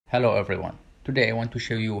Hello everyone. Today I want to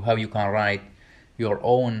show you how you can write your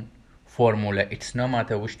own formula. It's no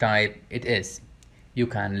matter which type it is. You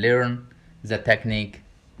can learn the technique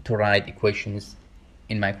to write equations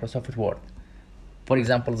in Microsoft Word. For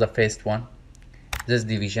example, the first one, this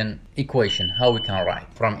division equation, how we can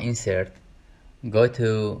write. From insert, go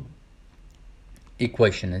to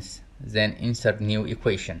equations, then insert new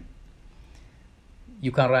equation.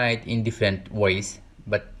 You can write in different ways,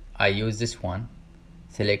 but I use this one.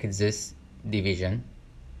 Select this division,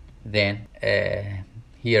 then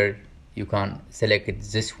here you can select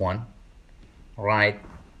this one, write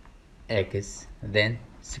x, then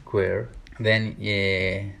square, then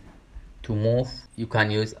to move you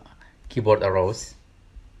can use keyboard arrows,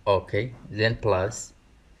 okay, then plus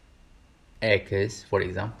x, for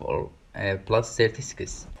example, plus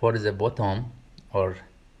 36. For the bottom or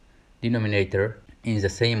denominator, in the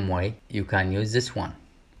same way you can use this one,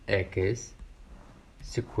 x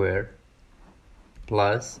square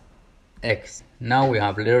plus x. Now we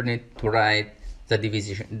have learned to write the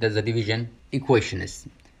division equations.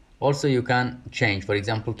 Also you can change, for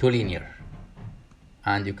example, to linear,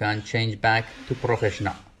 and you can change back to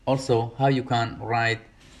professional. Also how you can write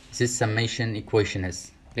this summation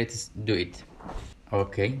equations. Let's do it.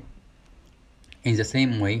 Okay, in the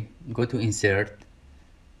same way, go to insert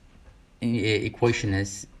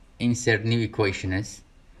equations, insert new equations.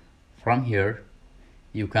 From here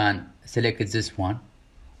you can select this one,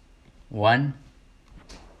 1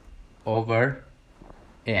 over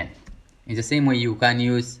n. In the same way you can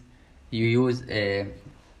use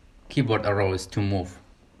keyboard arrows to move.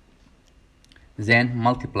 Then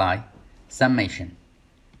multiply summation.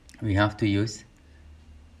 We have to use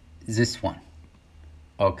this one.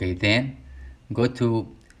 Okay, then go to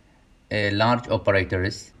large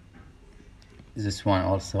operators, this one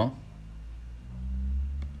also.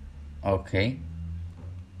 Okay,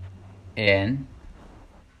 n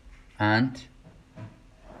and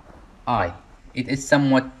I. It is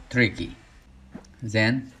somewhat tricky.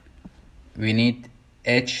 Then we need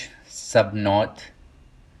h subnode,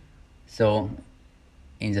 so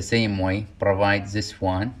in the same way provide this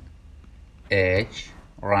one, h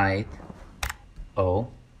right o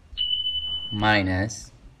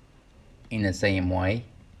minus, in the same way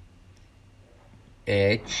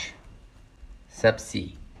h sub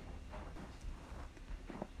c.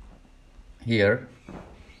 Here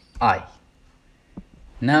I.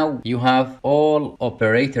 Now you have all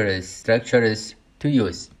operators structures to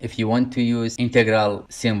use. If you want to use integral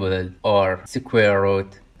symbol or square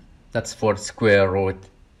root, that's for square root,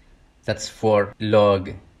 that's for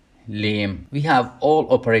log, lim. We have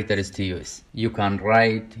all operators to use. You can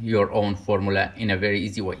write your own formula in a very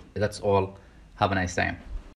easy way. That's all. Have a nice time.